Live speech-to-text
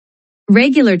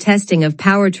Regular testing of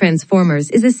power transformers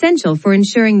is essential for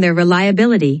ensuring their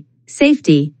reliability,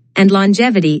 safety, and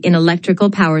longevity in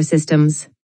electrical power systems.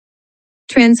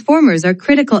 Transformers are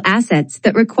critical assets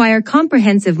that require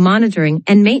comprehensive monitoring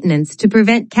and maintenance to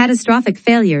prevent catastrophic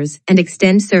failures and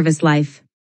extend service life.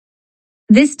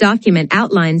 This document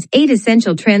outlines 8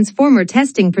 essential transformer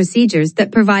testing procedures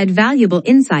that provide valuable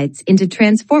insights into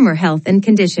transformer health and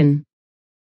condition.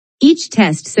 Each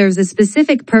test serves a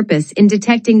specific purpose in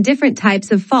detecting different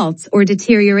types of faults or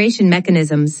deterioration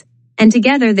mechanisms, and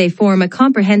together they form a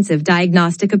comprehensive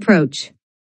diagnostic approach.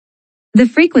 The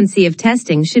frequency of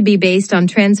testing should be based on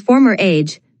transformer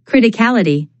age,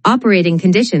 criticality, operating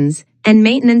conditions, and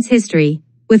maintenance history,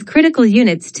 with critical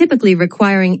units typically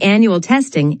requiring annual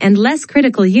testing and less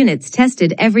critical units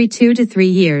tested every 2 to 3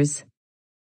 years.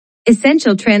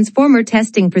 Essential transformer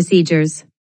testing procedures.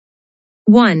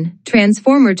 1.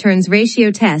 Transformer turns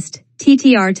ratio test,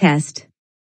 TTR test.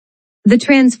 The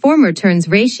transformer turns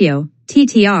ratio,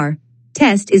 TTR,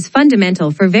 test is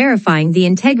fundamental for verifying the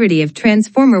integrity of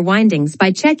transformer windings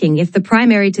by checking if the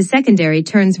primary to secondary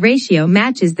turns ratio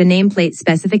matches the nameplate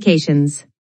specifications.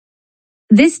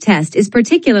 This test is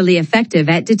particularly effective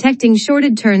at detecting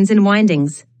shorted turns in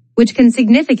windings, which can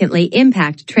significantly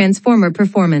impact transformer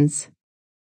performance.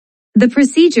 The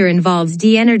procedure involves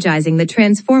de-energizing the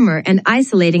transformer and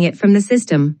isolating it from the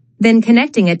system, then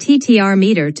connecting a TTR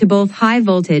meter to both high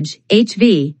voltage,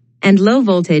 HV, and low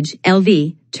voltage,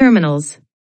 LV, terminals.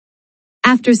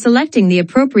 After selecting the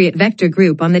appropriate vector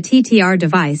group on the TTR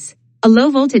device, a low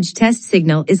voltage test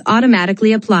signal is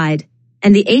automatically applied,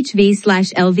 and the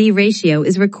HV/LV ratio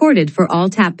is recorded for all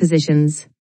tap positions.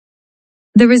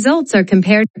 The results are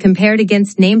compared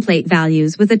against nameplate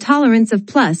values with a tolerance of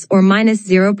plus or minus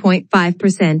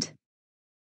 0.5%.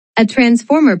 A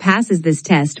transformer passes this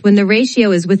test when the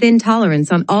ratio is within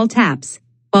tolerance on all taps,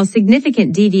 while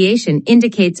significant deviation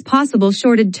indicates possible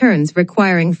shorted turns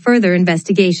requiring further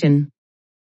investigation.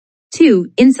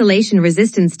 2. Insulation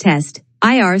resistance test,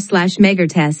 IR/Megger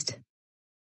test.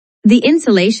 The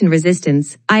insulation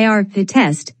resistance, IR,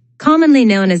 test, commonly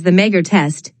known as the Megger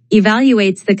test,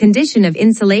 evaluates the condition of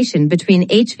insulation between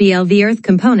HV/LV earth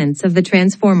components of the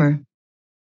transformer.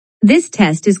 This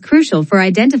test is crucial for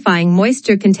identifying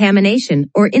moisture contamination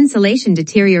or insulation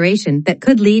deterioration that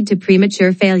could lead to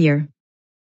premature failure.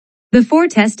 Before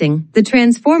testing, the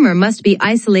transformer must be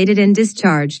isolated and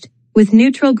discharged, with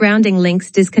neutral grounding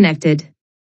links disconnected.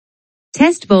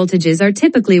 Test voltages are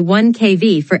typically 1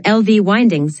 kV for LV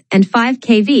windings and 5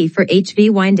 kV for HV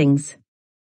windings.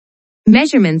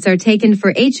 Measurements are taken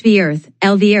for HV earth,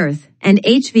 LV earth, and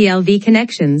HV/LV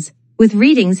connections, with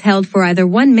readings held for either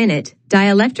 1 minute,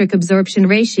 dielectric absorption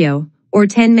ratio, or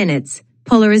 10 minutes,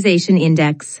 polarization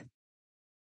index.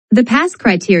 The pass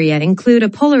criteria include a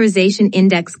polarization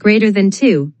index greater than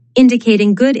 2,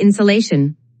 indicating good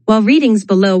insulation, while readings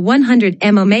below 100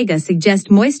 mΩ suggest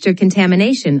moisture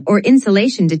contamination or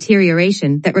insulation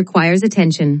deterioration that requires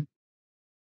attention.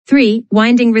 3.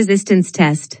 Winding resistance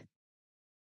test.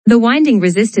 The winding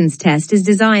resistance test is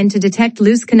designed to detect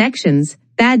loose connections,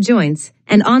 bad joints,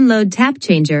 and on-load tap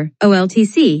changer,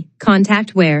 OLTC,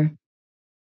 contact wear.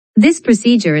 This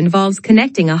procedure involves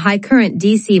connecting a high-current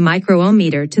DC micro-ohm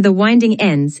meter to the winding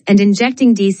ends and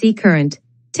injecting DC current,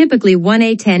 typically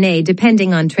 1A10A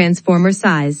depending on transformer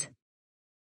size.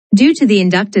 Due to the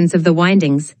inductance of the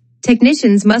windings,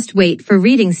 technicians must wait for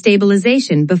reading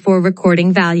stabilization before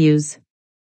recording values.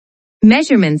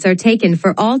 Measurements are taken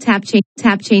for all tap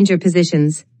changer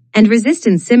positions, and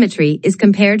resistance symmetry is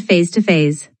compared phase to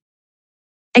phase.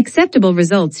 Acceptable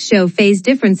results show phase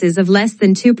differences of less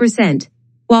than 2%,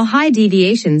 while high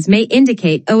deviations may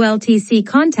indicate OLTC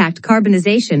contact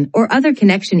carbonization or other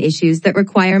connection issues that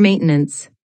require maintenance.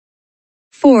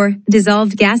 4.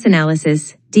 Dissolved gas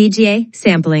analysis, DGA,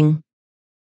 sampling.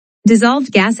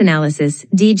 Dissolved gas analysis,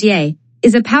 DGA,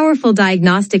 is a powerful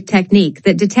diagnostic technique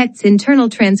that detects internal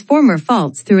transformer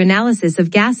faults through analysis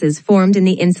of gases formed in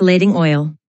the insulating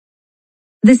oil.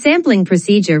 The sampling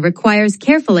procedure requires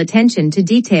careful attention to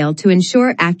detail to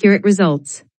ensure accurate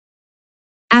results.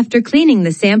 After cleaning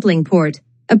the sampling port,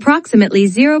 approximately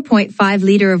 0.5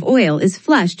 liter of oil is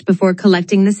flushed before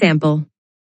collecting the sample.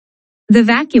 The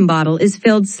vacuum bottle is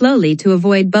filled slowly to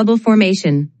avoid bubble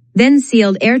formation, then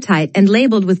sealed airtight and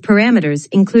labeled with parameters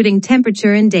including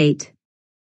temperature and date.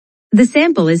 The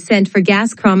sample is sent for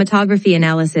gas chromatography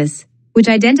analysis, which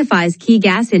identifies key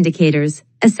gas indicators.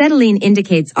 Acetylene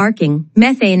indicates arcing,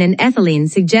 methane and ethylene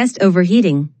suggest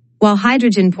overheating, while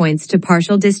hydrogen points to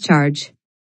partial discharge.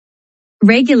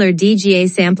 Regular DGA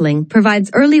sampling provides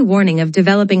early warning of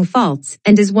developing faults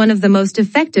and is one of the most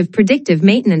effective predictive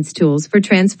maintenance tools for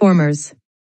transformers.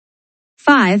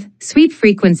 5. Sweep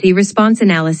Frequency Response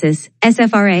Analysis,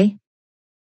 SFRA.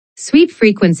 Sweep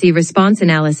Frequency Response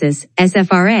Analysis,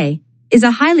 SFRA, is a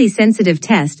highly sensitive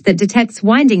test that detects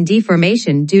winding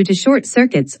deformation due to short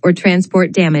circuits or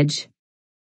transport damage.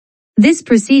 This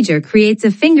procedure creates a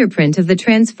fingerprint of the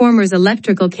transformer's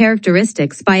electrical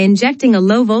characteristics by injecting a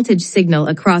low-voltage signal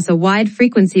across a wide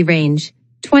frequency range,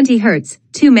 20 Hz,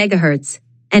 2 MHz,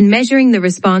 and measuring the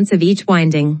response of each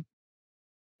winding.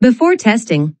 Before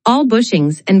testing, all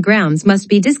bushings and grounds must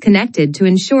be disconnected to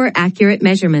ensure accurate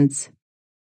measurements.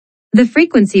 The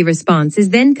frequency response is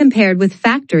then compared with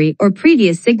factory or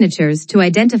previous signatures to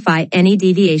identify any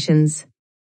deviations.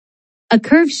 A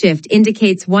curve shift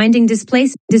indicates winding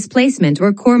displacement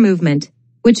or core movement,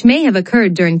 which may have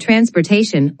occurred during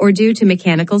transportation or due to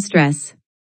mechanical stress.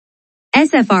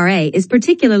 SFRA is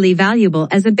particularly valuable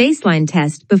as a baseline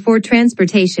test before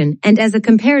transportation and as a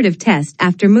comparative test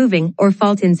after moving or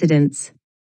fault incidents.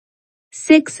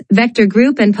 6. Vector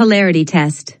Group and Polarity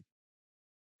Test.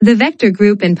 The vector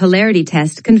group and polarity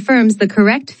test confirms the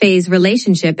correct phase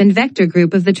relationship and vector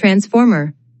group of the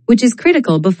transformer, which is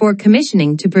critical before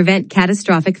commissioning to prevent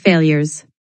catastrophic failures.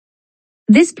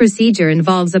 This procedure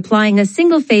involves applying a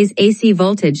single-phase AC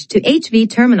voltage to HV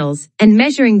terminals and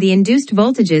measuring the induced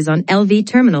voltages on LV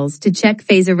terminals to check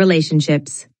phasor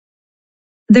relationships.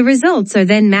 The results are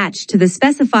then matched to the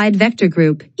specified vector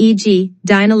group, e.g.,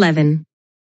 DIN 11.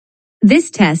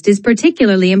 This test is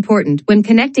particularly important when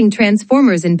connecting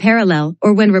transformers in parallel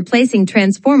or when replacing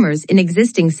transformers in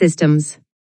existing systems.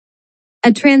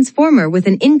 A transformer with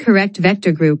an incorrect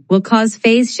vector group will cause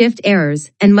phase shift errors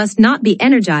and must not be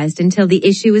energized until the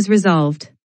issue is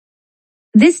resolved.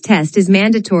 This test is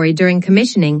mandatory during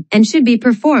commissioning and should be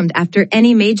performed after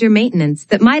any major maintenance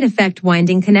that might affect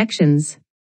winding connections.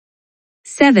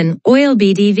 7. Oil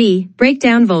BDV,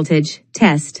 Breakdown Voltage,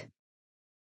 Test.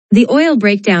 The oil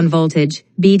breakdown voltage,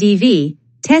 BDV,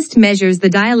 test measures the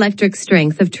dielectric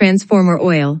strength of transformer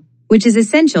oil, which is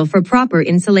essential for proper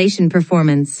insulation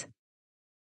performance.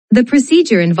 The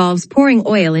procedure involves pouring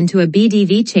oil into a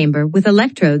BDV chamber with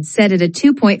electrodes set at a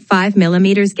 2.5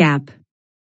 mm gap.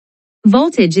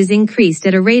 Voltage is increased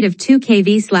at a rate of 2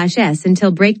 kV/s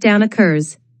until breakdown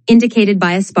occurs, indicated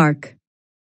by a spark.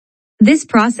 This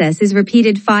process is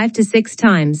repeated 5 to 6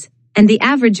 times, and the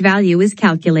average value is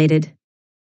calculated.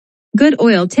 Good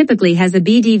oil typically has a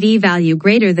BDV value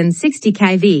greater than 60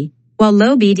 kV, while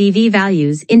low BDV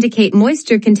values indicate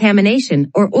moisture contamination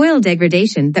or oil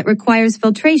degradation that requires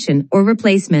filtration or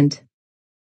replacement.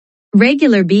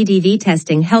 Regular BDV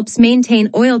testing helps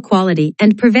maintain oil quality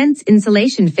and prevents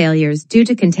insulation failures due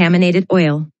to contaminated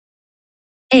oil.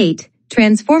 8.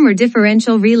 Transformer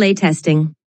Differential Relay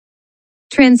Testing.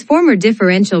 Transformer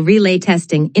differential relay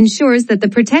testing ensures that the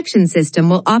protection system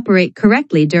will operate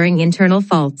correctly during internal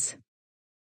faults.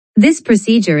 This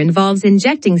procedure involves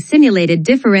injecting simulated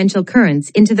differential currents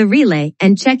into the relay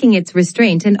and checking its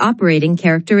restraint and operating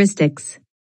characteristics.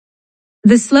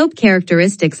 The slope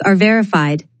characteristics are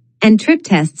verified, and trip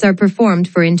tests are performed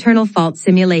for internal fault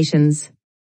simulations.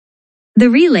 The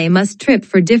relay must trip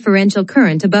for differential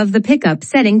current above the pickup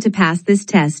setting to pass this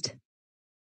test.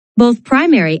 Both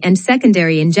primary and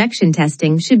secondary injection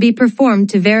testing should be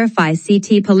performed to verify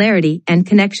CT polarity and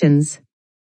connections.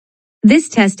 This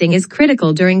testing is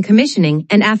critical during commissioning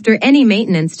and after any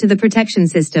maintenance to the protection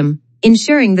system,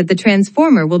 ensuring that the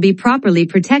transformer will be properly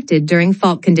protected during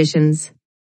fault conditions.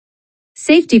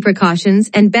 Safety precautions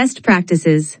and best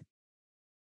practices.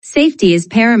 Safety is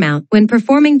paramount when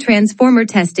performing transformer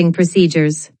testing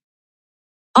procedures.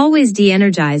 Always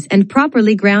de-energize and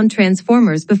properly ground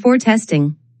transformers before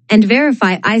testing, and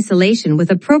verify isolation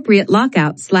with appropriate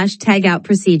lockout/tagout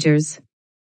procedures.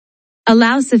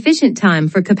 Allow sufficient time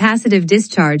for capacitive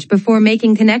discharge before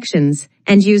making connections,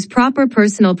 and use proper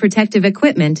personal protective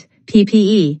equipment,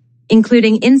 PPE,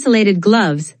 including insulated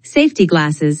gloves, safety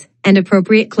glasses, and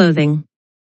appropriate clothing.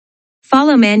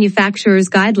 Follow manufacturer's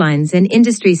guidelines and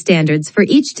industry standards for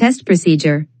each test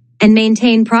procedure, and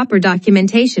maintain proper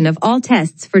documentation of all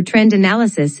tests for trend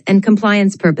analysis and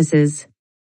compliance purposes.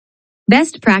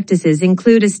 Best practices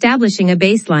include establishing a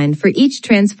baseline for each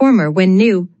transformer when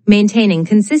new, maintaining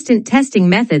consistent testing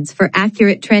methods for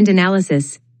accurate trend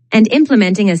analysis, and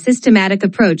implementing a systematic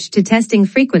approach to testing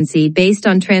frequency based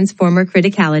on transformer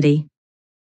criticality.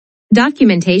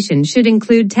 Documentation should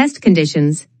include test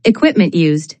conditions, equipment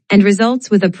used, and results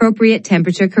with appropriate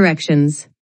temperature corrections.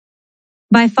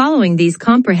 By following these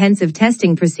comprehensive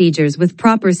testing procedures with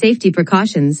proper safety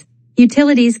precautions,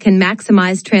 utilities can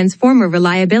maximize transformer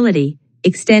reliability,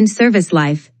 extend service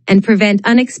life, and prevent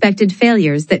unexpected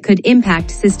failures that could impact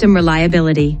system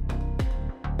reliability.